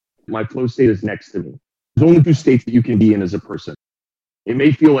My flow state is next to me. There's only two states that you can be in as a person. It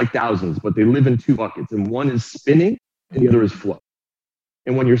may feel like thousands, but they live in two buckets, and one is spinning and the other is flow.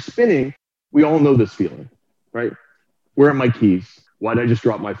 And when you're spinning, we all know this feeling, right? Where are my keys? Why did I just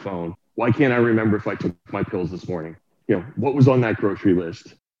drop my phone? Why can't I remember if I took my pills this morning? What was on that grocery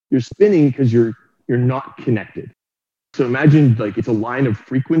list? You're spinning because you're not connected. So imagine like it's a line of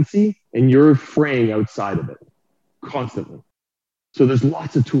frequency and you're fraying outside of it constantly. So there's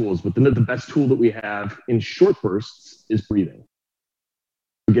lots of tools, but the best tool that we have in short bursts is breathing.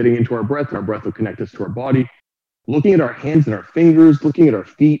 Getting into our breath will connect us to our body. Looking at our hands and our fingers, looking at our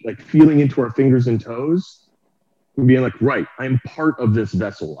feet, like feeling into our fingers and toes, and being like, right, I'm part of this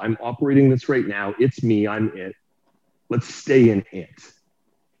vessel. I'm operating this right now. It's me, I'm it. Let's stay in it.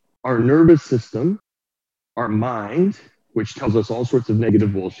 Our nervous system, our mind, which tells us all sorts of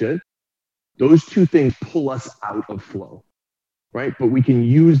negative bullshit, those two things pull us out of flow, right? But we can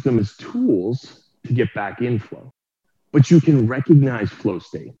use them as tools to get back in flow. But you can recognize flow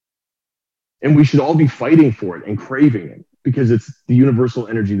state. And we should all be fighting for it and craving it because it's the universal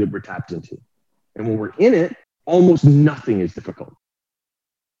energy that we're tapped into. And when we're in it, almost nothing is difficult,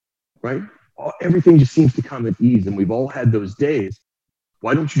 right? Everything just seems to come at ease. And we've all had those days.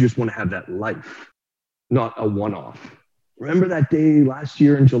 Why don't you just want to have that life, not a one-off? Remember that day last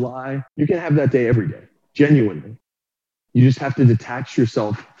year in July? You can have that day every day, genuinely. You just have to detach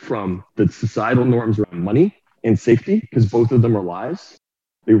yourself from the societal norms around money and safety, because both of them are lies.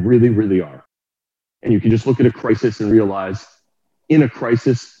 They really, really are. And you can just look at a crisis and realize in a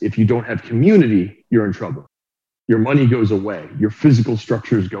crisis, if you don't have community, you're in trouble. Your money goes away. Your physical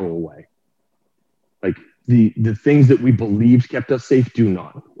structures go away. Like the things that we believed kept us safe do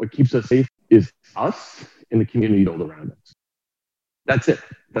not. What keeps us safe is us and the community built around us. That's it.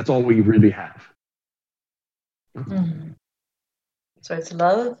 That's all we really have. Mm-hmm. So it's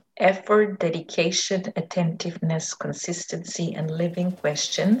love, effort, dedication, attentiveness, consistency, and living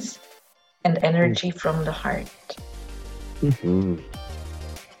questions, and energy from the heart. Mm-hmm.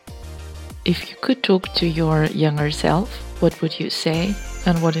 If you could talk to your younger self, what would you say?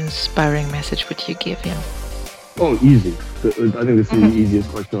 And what inspiring message would you give him? Oh, easy. I think this is the easiest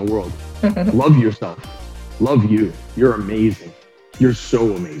question in the world. Love yourself. Love you. You're amazing. You're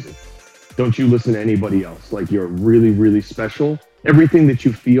so amazing. Don't you listen to anybody else. Like, you're really, really special. Everything that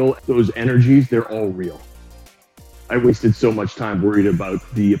you feel, those energies, they're all real. I wasted so much time worried about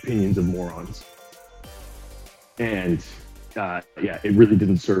the opinions of morons. And it really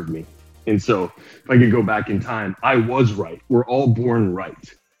didn't serve me. And so if I could go back in time, I was right. We're all born right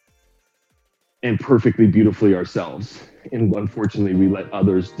and perfectly beautifully ourselves. And unfortunately, we let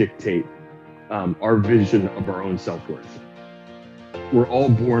others dictate our vision of our own self-worth. We're all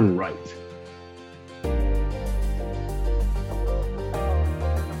born right.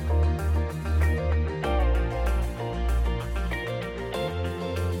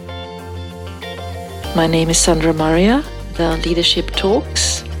 My name is Sandra Marya. The Leadership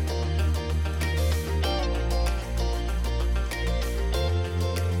Talks